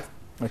 அவ்வளோதான்.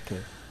 ஓகே,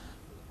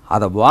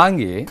 அதை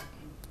வாங்கி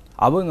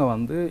அவங்க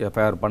வந்து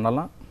எஃப்ஐஆர்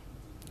பண்ணலாம்,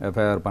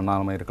 எஃப்ஐஆர்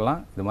பண்ணாமல் இருக்கலாம்,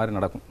 இது மாதிரி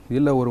நடக்கும்.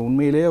 இல்லை ஒரு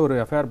உண்மையிலேயே ஒரு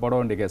எஃப்ஐஆர் போட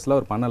வேண்டிய கேஸில்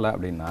அவர் பண்ணலை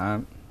அப்படின்னா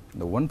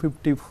இந்த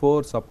 154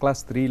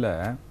 சப்கிளாஸ் 3ல்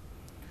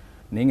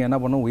நீங்கள் என்ன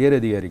பண்ணணும், உயர்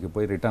அதிகாரிக்கு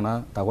போய்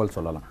ரிட்டனாக தகவல்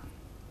சொல்லலாம்.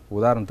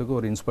 உதாரணத்துக்கு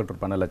ஒரு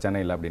இன்ஸ்பெக்டர் பண்ணலை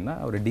சென்னையில் அப்படின்னா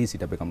ஒரு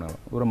டிசிட்ட போய்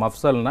கம்ப்ளைண்ட், ஒரு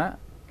மஃப்சல்னா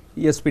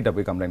எஸ்பிட்ட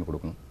போய் கம்ப்ளைண்ட்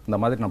கொடுக்கணும். இந்த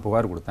மாதிரி நான்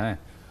புகார் கொடுத்தேன்,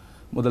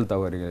 முதல்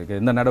தவறுக்கு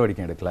எந்த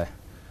நடவடிக்கை எடுக்கலை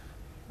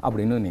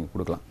அப்படின்னு நீங்கள்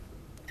கொடுக்கலாம்.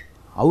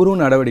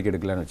 அவரும் நடவடிக்கை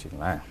எடுக்கலைன்னு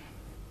வச்சுக்கோங்களேன்,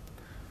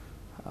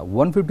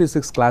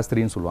 156 கிளாஸ்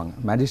 3ன்னு சொல்லுவாங்க,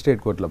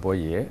 மேஜிஸ்ட்ரேட் கோர்ட்டில்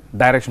போய்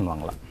டைரக்ஷன்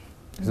வாங்கலாம்.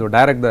 So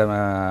direct the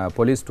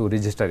police to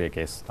register A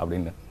case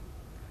அப்படின்னு.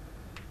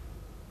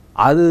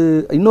 அது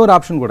இன்னொரு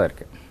ஆப்ஷன் கூட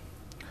இருக்குது.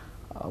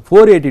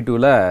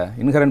 482ல்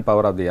inherent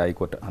power of the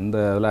high court, அந்த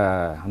இதில்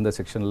அந்த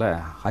செக்ஷனில்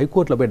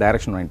ஹைகோர்ட்டில் போய்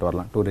டைரக்ஷன் வாங்கிட்டு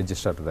வரலாம் டு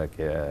ரிஜிஸ்டர் த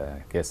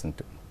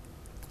கேஸுன்ட்டு.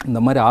 இந்த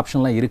மாதிரி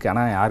ஆப்ஷன்லாம் இருக்குது,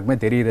 ஆனால் யாருக்குமே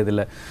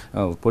தெரியறதில்ல.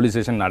 போலீஸ்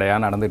ஸ்டேஷன்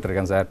நடந்துகிட்டு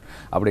இருக்கேன் சார்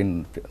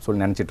அப்படின்னு சொல்லி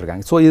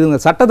நினச்சிட்ருக்காங்க. ஸோ இதுங்க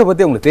சட்டத்தை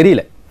பற்றி அவங்களுக்கு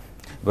தெரியல.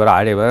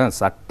 இப்போ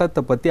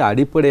சட்டத்தை பற்றி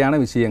அடிப்படையான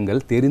விஷயங்கள்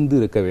தெரிந்து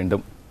இருக்க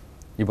வேண்டும்.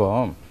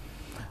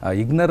 இப்போது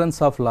ignorance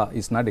of law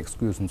is not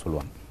எக்ஸ்கியூஸ்ன்னு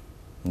சொல்லுவாங்க.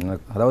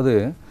 அதாவது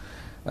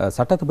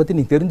சட்டத்தை பற்றி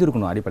நீ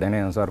தெரிஞ்சிருக்கணும்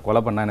அடிப்படையான. சார் கொலை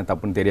பண்ணால் எனக்கு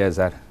தப்புன்னு தெரியாது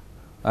சார்,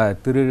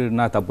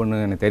 திருடுனா தப்புன்னு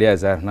எனக்கு தெரியாது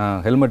சார்,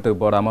 நான் ஹெல்மெட்டு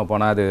போடாமல்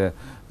போனால் அது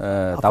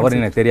தவறு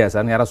எனக்கு தெரியாது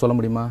சார், யாராவது சொல்ல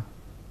முடியுமா?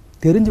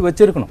 தெரிஞ்சு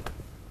வச்சுருக்கணும்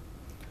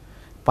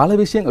பல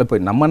விஷயங்கள். இப்போ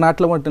நம்ம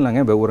நாட்டில் மட்டும்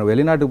இல்லைங்க, இப்போ ஒரு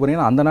வெளிநாட்டுக்கு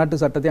போனீங்கன்னா அந்த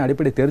நாட்டு சட்டத்தையும்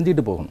அடிப்படை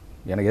தெரிஞ்சுட்டு போகணும்.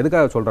 எனக்கு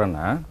எதுக்காக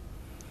சொல்கிறேன்னா,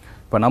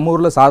 இப்போ நம்ம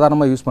ஊரில்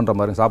சாதாரணமாக யூஸ் பண்ணுற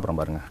மாதிரி சாப்பிட்ற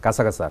பாருங்க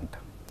கசகசான்ட்டு,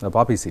 இந்த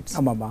பாப்பி சீட்ஸ்.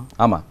 ஆமாம்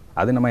ஆமாம்,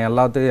 அது நம்ம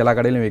எல்லா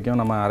கடையிலையும் வைக்கும்,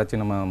 நம்ம அரைச்சி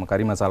நம்ம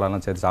கறி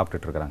மசாலாலாம் சேர்த்து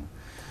சாப்பிட்டுட்ருக்குறாங்க.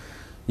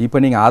 இப்போ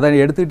நீங்கள் அதை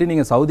எடுத்துக்கிட்டு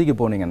நீங்கள் சவுதிக்கு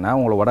போனீங்கன்னா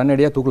உங்களை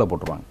உடனடியாக தூக்கில்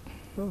போட்டுருவாங்க.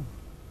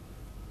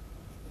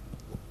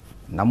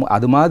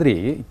 அது மாதிரி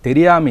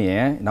தெரியாமையே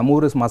நம்ம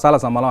ஊர் மசாலா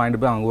சம்பளம்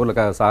வாங்கிட்டு போய் அவங்க ஊரில்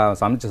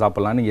சமைச்சு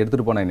சாப்பிட்லாம் நீங்கள்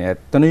எடுத்துகிட்டு போன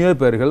எத்தனையோ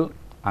பேர்கள்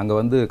அங்கே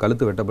வந்து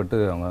கழுத்து வெட்டப்பட்டு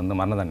அவங்க வந்து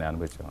மரண தண்டனை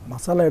அனுபவிச்சாங்க.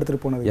 மசாலா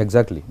எடுத்துகிட்டு போனது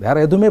எக்ஸாக்ட்லி,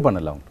 வேறு எதுவுமே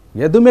பண்ணலை,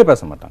 அவங்க எதுவுமே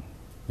பேச மாட்டாங்க.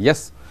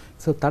 எஸ்,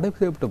 ஸோ தடை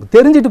செய்யப்பட்டு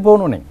தெரிஞ்சுட்டு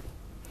போகணும்.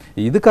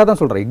 நீங்கள் இதுக்காக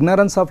தான் சொல்கிறேன்,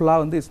 இக்னரன்ஸ் ஆஃப் லா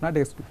வந்து இட்ஸ் நாட்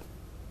எக்ஸ்கியூஸ்.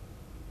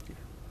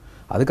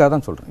 அதுக்காக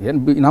தான்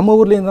சொல்கிறேன், நம்ம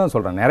ஊர்லேயும் தான்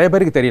சொல்கிறேன், நிறைய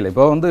பேருக்கு தெரியல.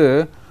 இப்போ வந்து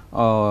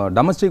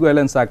டொமஸ்டிக்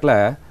வயலன்ஸ் ஆக்டில்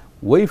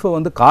ஒய்ஃபை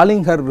வந்து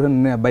காலிங் ஹர்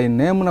பை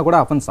நேம்னா கூட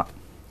அஃபென்ஸ் தான்.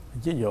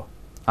 ஐயோ,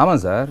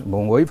 ஆமாம் சார். இப்போ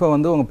உங்கள் ஒய்ஃபை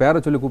வந்து உங்கள் பேரை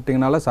சொல்லி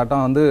கூப்பிட்டிங்கனால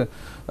சட்டம் வந்து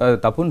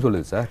தப்புன்னு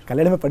சொல்லுது சார்.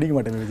 கல்யாணமே பண்ணிக்க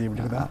மாட்டேங்க விஜய்,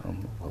 இப்படி தான்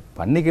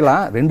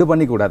பண்ணிக்கலாம், 2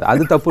 பண்ணிக்கூடாது,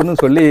 அது தப்புன்னு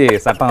சொல்லி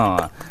சட்டம்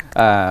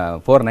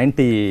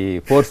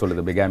 494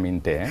 சொல்லுது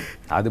பிகாமின்ட்டு.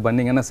 அது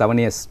பண்ணிங்கன்னா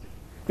 7 years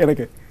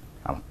எனக்கு.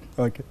 ஆமாம்,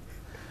 ஓகே.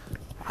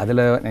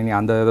 அதில் நீங்கள்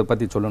அந்த இதை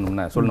பற்றி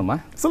சொல்லணுமா?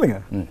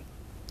 சொல்லுங்கள்.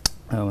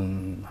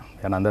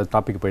 ஏன்னா அந்த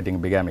டாபிக் போயிட்டீங்க.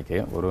 பிகாமிக்கு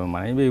ஒரு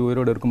மனைவி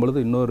உயிரோடு இருக்கும் பொழுது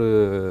இன்னொரு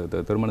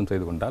திருமணம்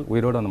செய்து கொண்டால்,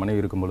 உயிரோடு அந்த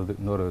மனைவி இருக்கும் பொழுது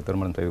இன்னொரு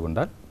திருமணம் செய்து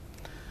கொண்டால்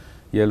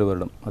 7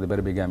 வருடம், அது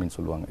பேர் பிகாமின்னு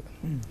சொல்லுவாங்க.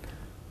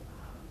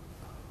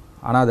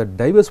 ஆனால் அதை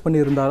டைவர்ஸ்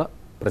பண்ணியிருந்தாலும்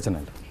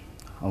பிரச்சனை இல்லை,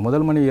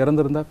 முதல் மனைவி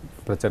இறந்துருந்தால்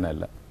பிரச்சனை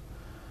இல்லை.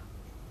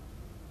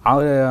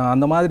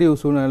 அந்த மாதிரி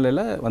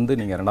சூழ்நிலையில் வந்து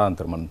நீங்கள் 2ஆவது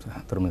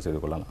திருமணம் செய்து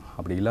கொள்ளலாம்.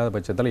 அப்படி இல்லாத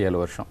பட்சத்தில் 7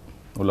 வருஷம்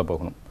உள்ளே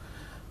போகணும்.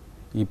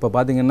 இப்போ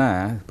பார்த்தீங்கன்னா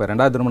இப்போ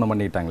 2ஆவது திருமணம்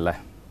பண்ணிக்கிட்டாங்களே,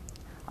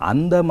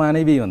 அந்த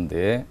மனைவி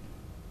வந்து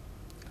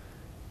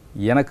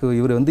எனக்கு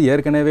இவர் வந்து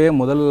ஏற்கனவே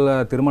முதல்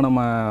திருமணம்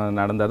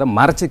நடந்ததை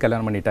மறைச்சி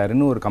கல்யாணம்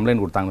பண்ணிட்டாருன்னு ஒரு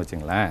கம்ப்ளைண்ட் கொடுத்தாங்கன்னு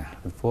வச்சுங்களேன்.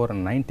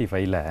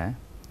 495ல்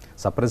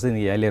சப்ரஸிங்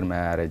ஏர்லியர்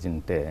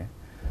மேரேஜ்ன்ட்டு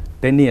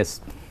 10 years.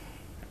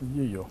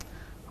 ஐயோ,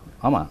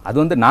 ஆமாம், அது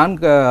வந்து நான்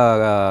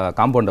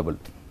காம்பவுண்டபிள்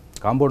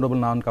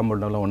நான்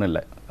காம்பவுண்டபிள் ஒன்றும்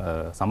இல்லை.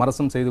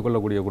 சமரசம் செய்து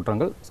கொள்ளக்கூடிய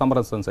குற்றங்கள்,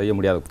 சமரசம் செய்ய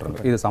முடியாத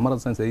குற்றங்கள். இது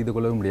சமரசம் செய்து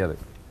கொள்ளவே முடியாது.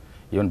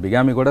 ஈவன்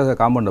பிகாமி கூட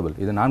காம்பவுண்டபிள்,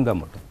 இது நான்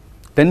காம்பவுண்டபிள்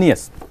 10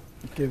 years.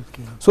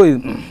 ஸோ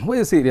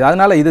இது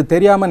அதனால் இது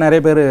தெரியாமல் நிறைய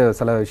பேர்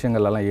சில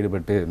விஷயங்கள்லாம்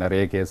ஈடுபட்டு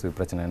நிறைய கேஸு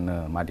பிரச்சனைன்னு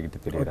மாட்டிக்கிட்டு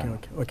தெரியும்.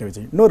 ஓகே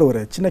விஜய்,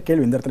 இன்னொரு சின்ன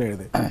கேள்வி இந்த இடத்துல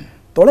எழுது.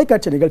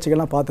 தொலைக்காட்சி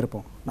நிகழ்ச்சிகள்லாம்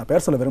பார்த்துருப்போம், நான்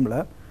பேர் சொல்ல விரும்பல.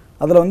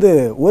 அதில் வந்து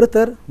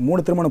ஒருத்தர்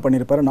 3 திருமணம்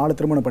பண்ணியிருப்பாரு, 4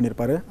 திருமணம்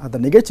பண்ணியிருப்பாரு. அந்த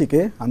நிகழ்ச்சிக்கு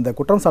அந்த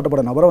குற்றம்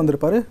சாட்டப்பட நபரும்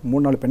வந்திருப்பாரு,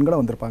 3-4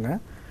 பெண்களும் வந்திருப்பாங்க.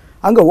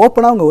 அங்கே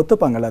ஓப்பனாக அவங்க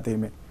ஒத்துப்பாங்க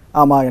எல்லாத்தையுமே.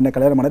 ஆமாம், என்ன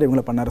கல்யாணம் பண்ணாரு,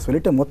 இவங்களை பண்ணாரு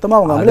சொல்லிட்டு மொத்தமாக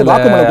அவங்க அவங்களே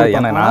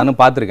வாக்குமூலம். நானும்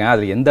பார்த்துருக்கேன்.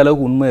 அதில் எந்த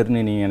அளவுக்கு உண்மை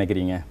இருக்குன்னு நீங்கள்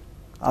நினைக்கிறீங்க?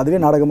 அதுவே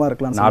நாடகமாக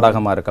இருக்கலாம்.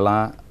 நாடகமாக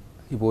இருக்கலாம்.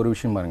 இப்போ ஒரு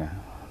விஷயம் பாருங்க,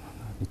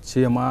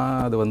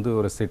 நிச்சயமாக அது வந்து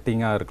ஒரு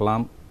செட்டிங்காக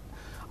இருக்கலாம்.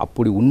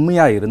 அப்படி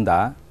உண்மையாக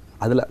இருந்தால்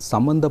அதில்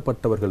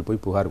சம்மந்தப்பட்டவர்கள்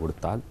போய் புகார்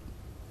கொடுத்தால்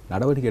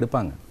நடவடிக்கை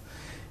எடுப்பாங்க.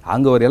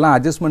 அங்கே ஒரு எல்லாம்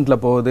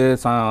அட்ஜஸ்ட்மெண்ட்டில் போகுது,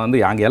 வந்து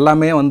அங்கே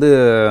எல்லாமே வந்து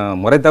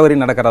முறை தவறி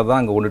நடக்கிறது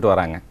தான் அங்கே கொண்டுட்டு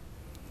வராங்க.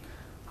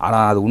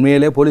 ஆனால் அது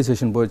உண்மையிலே போலீஸ்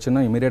ஸ்டேஷன்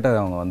போயிடுச்சுன்னா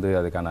இமீடியட்டாக அவங்க வந்து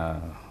அதுக்கான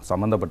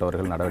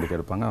சம்மந்தப்பட்டவர்கள் நடவடிக்கை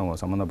எடுப்பாங்க. அவங்க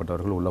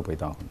சம்மந்தப்பட்டவர்கள் உள்ளே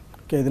போய் தான் ஆகணும்.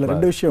 ஓகே, இதில்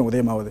 2 விஷயம்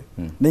உதயமாகுது.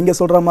 நீங்கள்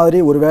சொல்கிற மாதிரி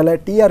ஒருவேளை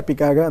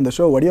டிஆர்பிக்காக அந்த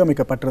ஷோ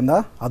வடிவமைக்கப்பட்டிருந்தா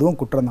அதுவும்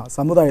குற்றம் தான்.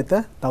 சமுதாயத்தை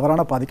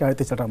தவறான பாதிக்க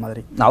அழைத்து செல்ற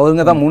மாதிரி.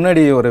 அவங்க தான்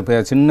முன்னாடி ஒரு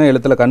சின்ன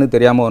எழுத்துல கண்ணு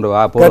தெரியாமல் ஒரு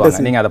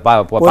போடுவாங்க. நீங்கள்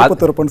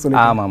அதை சொல்லி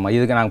ஆமாம் ஆமாம்,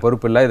 இதுக்கு நாங்கள்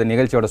பொறுப்பு இல்லை, இது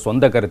நிகழ்ச்சியோட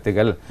சொந்த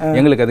கருத்துக்கள்,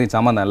 எங்களுக்கு அதுக்கு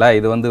சம்மந்தம் இல்லை,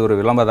 இது வந்து ஒரு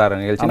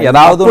விளம்பர நிகழ்ச்சி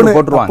ஏதாவது ஒன்று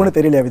போட்டுருவாங்க.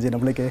 தெரியல விஜய்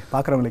நம்மளுக்கு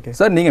பார்க்குறவங்களுக்கு.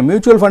 சார் நீங்கள்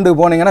மியூச்சுவல்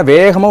ஃபண்டுக்கு போனீங்கன்னா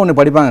வேகமாக ஒன்று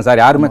படிப்பாங்க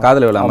சார், யாருமே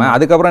காதல் விழாமல்.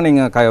 அதுக்கப்புறம்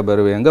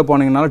நீங்கள் எங்கே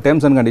போனீங்கன்னாலும்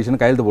டேர்ம்ஸ் அண்ட் கண்டிஷன்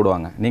கையெழுத்து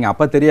போடுவாங்க. நீங்கள்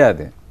அப்போ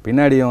தெரியாது,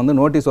 பின்னாடி வந்து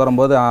நோட்டீஸ்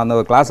வரும்போது அந்த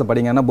கிளாஸை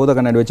படிங்கன்னா பூத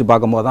கண்ணாடி வச்சு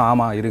பார்க்கும்போது தான்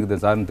ஆமாம் இருக்குது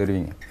சார்னு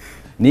தெரிவிங்க.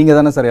 நீங்கள்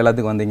தானே சார்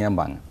எல்லாத்துக்கும்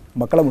வந்தீங்கம்பாங்க.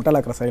 மக்களை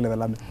முட்டாளாக்குற செயல்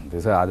இதெல்லாமே.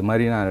 இது சார் அது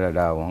மாதிரி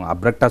நான்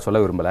அப்ரக்டாக சொல்ல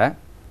விரும்பலை,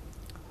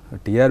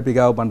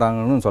 டிஆர்பிக்காக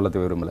பண்ணுறாங்கன்னு சொல்ல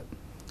விரும்பலை.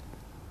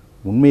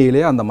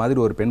 உண்மையிலே அந்த மாதிரி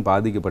ஒரு பெண்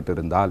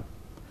பாதிக்கப்பட்டிருந்தால்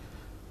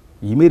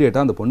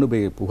இமீடியட்டாக அந்த பொண்ணு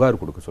போய்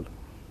புகார் கொடுக்க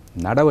சொல்லுங்கள்.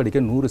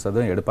 நடவடிக்கை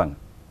 100% எடுப்பாங்க.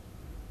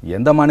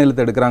 எந்த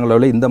மாநிலத்தை எடுக்கிறாங்களோ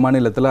இல்லை, இந்த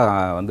மாநிலத்தில்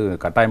வந்து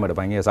கட்டாயம்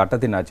எடுப்பாங்க.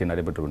 சட்டத்தின் ஆட்சி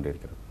நடைபெற்று கொண்டு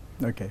இருக்கிறது.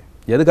 ஓகே,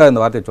 எதுக்காக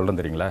இந்த வார்த்தையை சொல்கிறேன்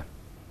தெரியுங்களா?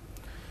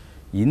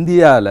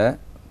 இந்தியாவில்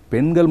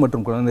பெண்கள்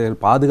மற்றும் குழந்தைகள்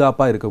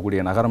பாதுகாப்பாக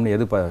இருக்கக்கூடிய நகரம்னு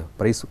எது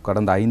ப்ரைஸ்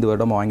கடந்த 5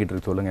 வருடமாக வாங்கிட்டு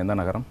இருக்கு சொல்லுங்கள்? எந்த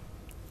நகரம்?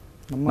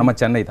 நம்ம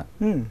சென்னை தான்.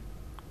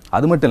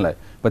 அது மட்டும் இல்லை,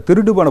 இப்போ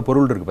திருட்டு போன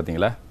பொருள் இருக்குது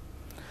பார்த்தீங்களா,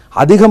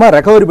 அதிகமாக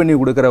ரெக்கவரி பண்ணி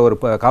கொடுக்குற ஒரு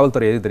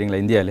காவல்துறை எது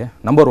தெரியுங்களா? இந்தியாவிலே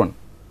நம்பர் 1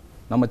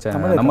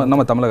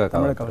 நம்ம தமிழக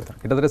காவல்துறை.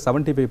 கிட்டத்தட்ட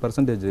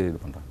 75% இது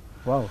பண்ணுறாங்க.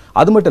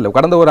 அது மட்டும் இல்லை,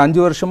 கடந்த ஒரு 5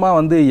 வருஷமாக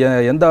வந்து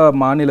எந்த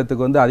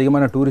மாநிலத்துக்கு வந்து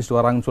அதிகமான டூரிஸ்ட்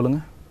வராங்கன்னு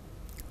சொல்லுங்கள்?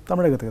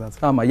 தமிழகத்துக்கு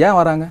தான். ஆமாம், ஏன்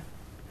வராங்க?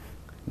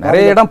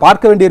 நிறைய இடம்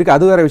பார்க்க வேண்டியிருக்கு,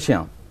 அது வேறு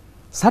விஷயம்.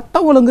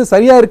 சட்டம் ஒழுங்கு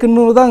சரியாக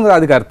இருக்குன்னு தான்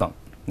அதுக்கு அர்த்தம்.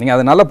 நீங்கள்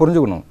அதை நல்லா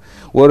புரிஞ்சுக்கணும்.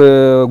 ஒரு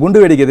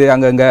குண்டு வெடிக்குது,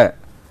 அங்கங்கே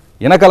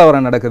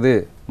இனக்கலவரம் நடக்குது,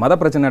 மத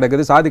பிரச்சனை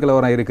நடக்குது, சாதி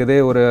கலவரம் இருக்குது,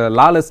 ஒரு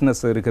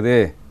லாலெஸ்னஸ் இருக்குது,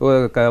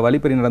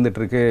 வழிப்பறி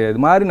நடந்துகிட்ருக்கு,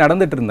 இது மாதிரி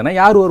நடந்துட்டு இருந்தேன்னா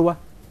யார் வருவா?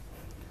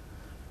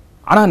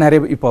 ஆனால்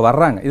நிறைய இப்போ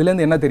வர்றாங்க.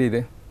 இதுலேருந்து என்ன தெரியுது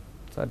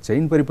சார்?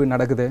 செயின் பறிப்பு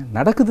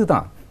நடக்குது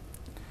தான்.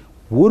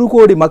 1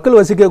 கோடி மக்கள்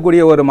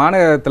வசிக்கக்கூடிய ஒரு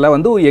மாநிலத்தில்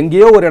வந்து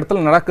எங்கேயோ ஒரு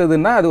இடத்துல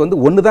நடக்குதுன்னா அது வந்து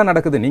ஒன்று தான்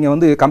நடக்குது. நீங்கள்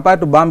வந்து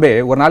கம்பேர் டு பாம்பே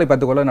ஒரு நாளைக்கு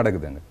 10 கொலை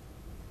நடக்குதுங்க.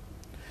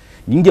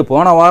 இங்கே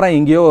போன வாரம்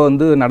எங்கேயோ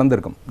வந்து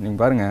நடந்திருக்கும். நீங்கள்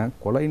பாருங்கள்,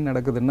 கொலை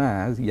நடக்குதுன்னா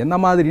என்ன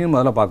மாதிரின்னு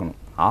முதல்ல பார்க்கணும்.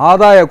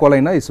 ஆதாய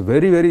கொலைன்னா it's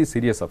very very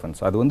serious offence.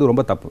 அது வந்து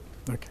ரொம்ப தப்பு.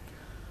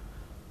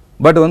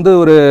 பட் வந்து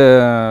ஒரு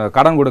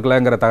கடன்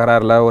கொடுக்கலங்கிற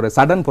தகராறில், ஒரு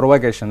சடன்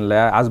ப்ரொவோகேஷனில்,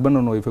 ஹஸ்பண்ட்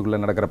அண்ட் ஒய்ஃபுக்குள்ளே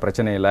நடக்கிற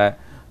பிரச்சனையில்,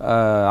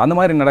 அந்த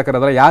மாதிரி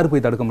நடக்கிறதெல்லாம் யார்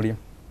போய் தடுக்க முடியும்?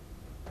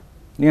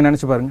 நீங்கள்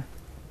நினச்சி பாருங்கள்.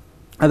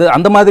 அது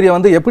அந்த மாதிரி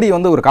வந்து எப்படி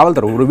வந்து ஒரு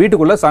காவல்துறை ஒரு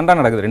வீட்டுக்குள்ளே சண்டை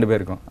நடக்குது 2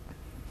 பேருக்கும்,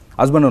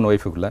 ஹஸ்பண்ட் அண்ட்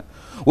ஒய்ஃபுக்குள்ளே.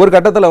 ஒரு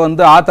கட்டத்தில்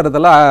வந்து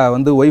ஆத்திரத்தில்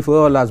வந்து ஒய்ஃபோ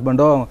இல்லை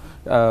ஹஸ்பண்டோ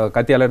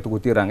கத்தியால் எடுத்து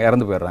குத்திடுறாங்க,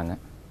 இறந்து போயிடுறாங்க.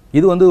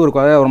 இது வந்து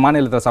ஒரு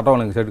மாநிலத்தில் சட்டம்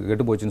ஒழுங்கு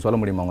கெட்டு போச்சுன்னு சொல்ல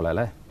முடியுமா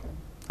உங்களால்?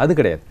 அது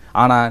கிடையாது.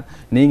 ஆனால்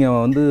நீங்கள்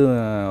வந்து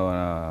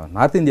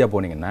நார்த் இந்தியா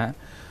போனீங்கன்னா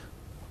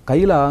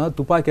கையில்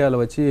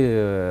துப்பாக்கியால் வச்சு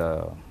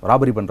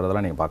ராபரி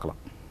பண்ணுறதெல்லாம் நீங்கள் பார்க்கலாம்,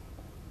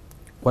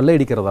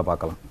 கொள்ளையடிக்கிறதா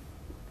பார்க்கலாம்,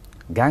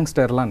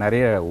 கேங்ஸ்டர்லாம்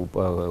நிறைய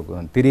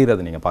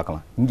திரியிறதை நீங்கள்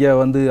பார்க்கலாம். இங்கே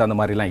வந்து அந்த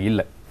மாதிரிலாம்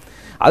இல்லை.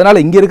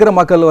 அதனால் இங்கே இருக்கிற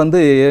மக்கள் வந்து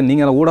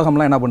நீங்கள்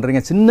ஊடகம்லாம் என்ன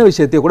பண்ணுறீங்க, சின்ன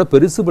விஷயத்தையே கூட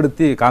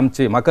பெருசுபடுத்தி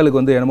காமிச்சு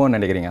மக்களுக்கு வந்து என்னமோ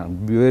நினைக்கிறீங்க.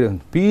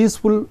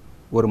 பீஸ்ஃபுல்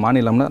ஒரு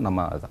மாநிலம்னா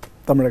நம்ம அதுதான்,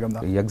 தமிழகம்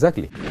தான்.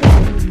 எக்ஸாக்ட்லி.